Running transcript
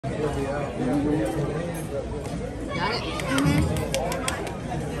Got it?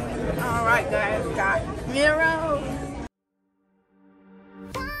 All right, guys, got Miro.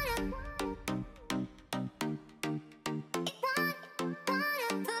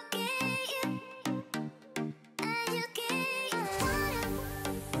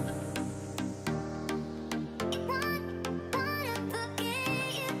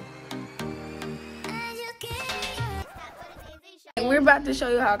 And we're about to show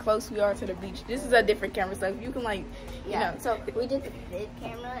you how close we are to the beach. This is a different camera, so if you can like, you know. So we did the big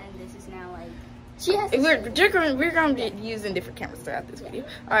camera, and this is now like. We're gonna be using different cameras throughout this video.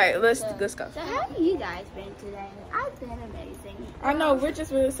 All right, let's go. So how have you guys been today? I've been amazing. I know, we're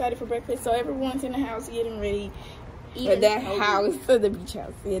just really excited for breakfast. So everyone's in the house getting ready. Even that house, the beach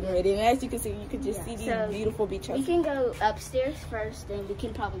house, getting ready. And as you can see, you can just see these beautiful beach houses. We can go upstairs first, and we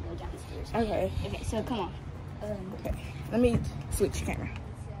can probably go downstairs. Okay. Okay, so come on. Okay, let me switch camera.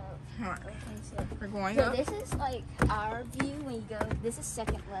 So, all right. We're going so up. this is like our view when you go. This is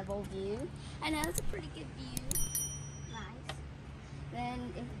second level view. I know it's a pretty good view. Nice.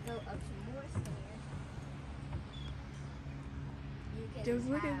 Then if you go up some more stairs, you can Just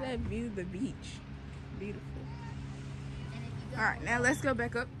look at that view of the beach. Beautiful. And if you go All right, now let's go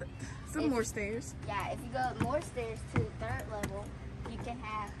back up some more stairs. Yeah, if you go up more stairs to the third level, you can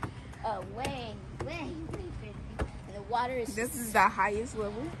have a way pretty view. And the water is. This is the highest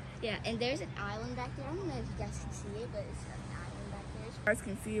level. Yeah, and there's an island back there. I don't know if you guys can see it, but it's an island back there. You guys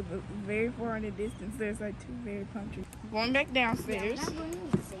can see it, but very far in the distance, there's like two very palm trees. Going back downstairs. Yeah, I'm not going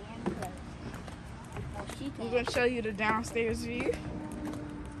in the sand, but I'm going to show you the downstairs view. Okay.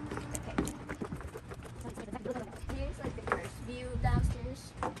 Here's like the first view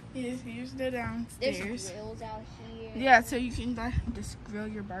downstairs. Here's the downstairs. There's grills out here. Yeah, so you can like, just grill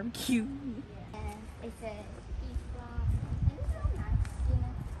your barbecue. And it says beachfront, and it's real nice, you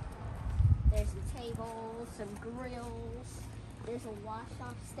know. There's a table, some grills. There's a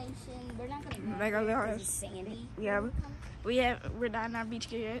wash-off station. We're not gonna go Like a there little 'cause it's sandy. Yeah, we're not in our beach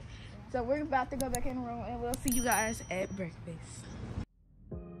gear yet. So we're about to go back in the room, and we'll see you guys at breakfast.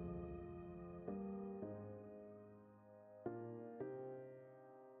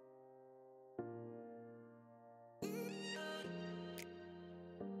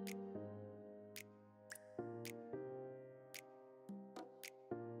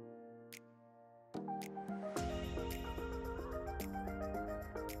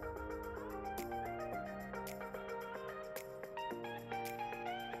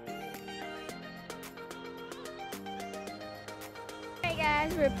 Hey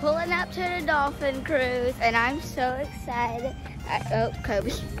guys, we're pulling up to the Dolphin cruise, and I'm so excited. Oh,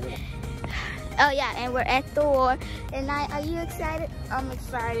 Kobe. Oh yeah, and we're at the wharf. And are you excited? I'm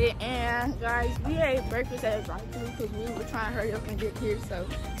excited, and guys, we ate breakfast at drive-thru because we were trying to hurry up and get here. So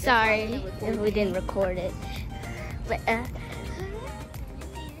sorry if we didn't record it, but yeah,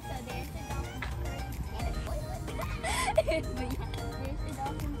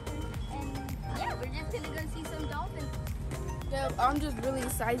 we're just gonna go see some dolphins. Yeah, I'm just really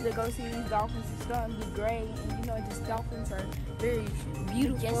excited to go see these dolphins. It's gonna be great, and you know, just dolphins are very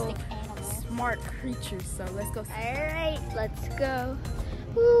beautiful, Majestic animals. smart creatures. So let's go see. All right, let's go.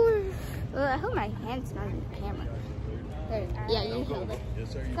 Woo. Well, I hope my hand's not in the camera. There, yeah, you hold it.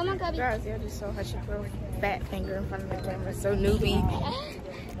 Yes, sir. Come on, Kobe. Guys, I just saw how she put her fat finger in front of the camera. So newbie.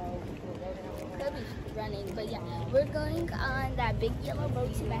 Kobe's running, but yeah, we're going on that big yellow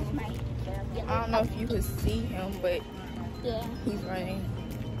boat to match my yellow. I don't know if you could see him, but Yeah. he's running.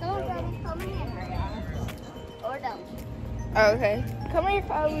 Come on, Kobe. Hold my hand. Or don't. Oh, okay. Come here,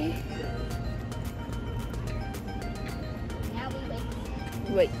 Kobe. Now we wait.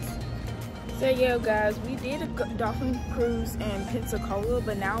 Wait. So yeah, guys, we did a dolphin cruise in Pensacola,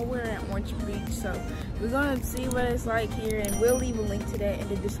 but now we're at Orange Beach. So we're gonna see what it's like here, and we'll leave a link to that in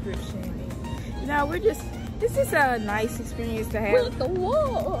the description. And, you know, this is a nice experience to have. We're at the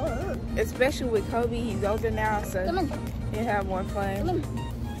wall. Especially with Kobe, he's older now, so Come on. he'll have more Come fun. on.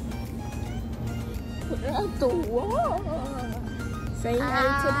 We're at the wall. Say hi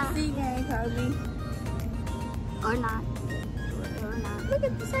to the sea gang, Kobe. Or not. Or not. Look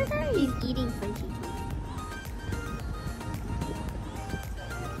at the surfer. He's eating Frenchie toast.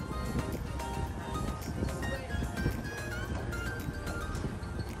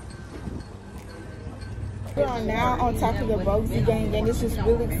 We are now on top of the Bogsy gang, and this is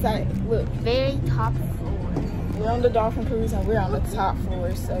really exciting. Look, Very top floor. we're on the Dolphin cruise, and we're on the top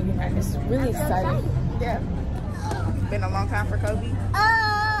floor, so you know, it's really exciting. Yeah. Been a long time for Kobe,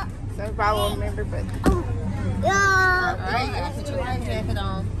 so you probably won't remember, but. Yeah. Alright, you gotta put your life jacket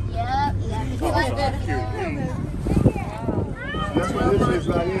on. Yep. That's what this is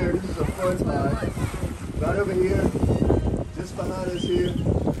right here. low tide. Right over here, just behind us here,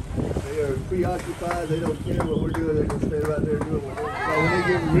 they are preoccupied. They don't care what we're doing. They're going to stay right there doing what they're doing. So when they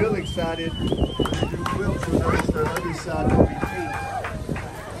get real excited, they do flips, you'll notice their underside will be pink.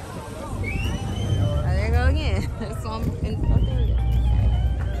 Oh, there you go again. That's on right there again.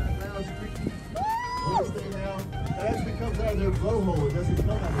 Now, squeaky. Once they now, that actually comes out of their blowhole. It doesn't come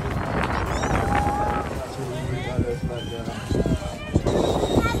out of their blowhole. So we're worried about us right now.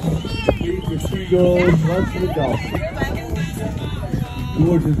 Feed the seagulls, lunch for the dolphins.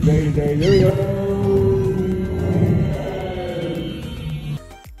 Gorgeous day today. There we go.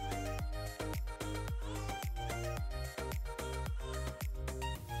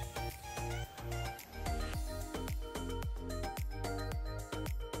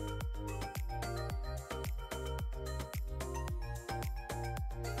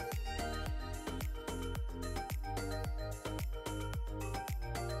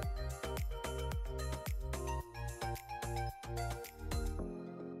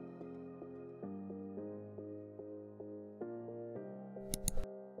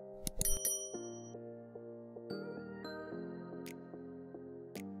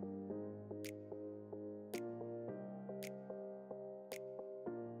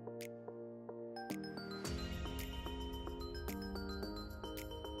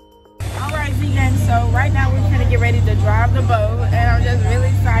 Alright, vegan, so right now we're gonna get ready to drive the boat, and I'm just really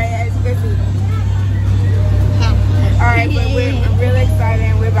excited, as you can see. Alright, but we're really excited,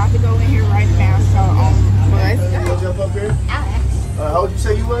 and we're about to go in here right now, so let's You want to jump up here? Alex. How old did you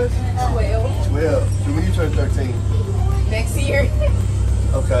say you was? 12. 12. So when you turn 13? Next year.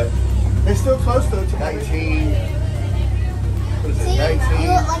 Okay. It's still close though to 19. What is it? See, 19? you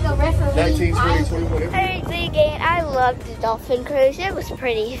look like a referee. 19, 20, 21. Hey, vegan, I loved the Dolphin cruise. It was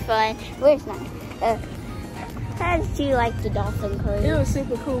pretty fun. Where's mine? How did you like the Dolphin cruise? It was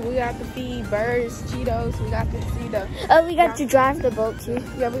super cool. We got to feed birds, Cheetos. We got to see the... Oh, we got to drive the boat too.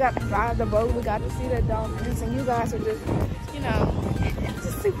 Yeah, we got to drive the boat. We got to see the dolphins. And you guys are just, you know, it's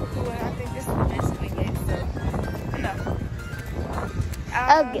just super cool. And I think this is the best weekend. So, you know.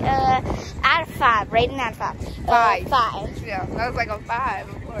 Out of 5. Rating out of 5. 5. 5. Yeah, that was like a 5,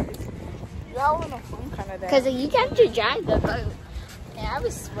 of course. Y'all on a fun kind of day. Because you got to drive the boat. And I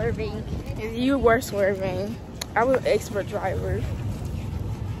was swerving. You were swerving. I was an expert driver.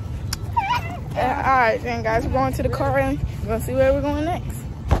 Alright then guys, we're going to the car and we're going to see where we're going next.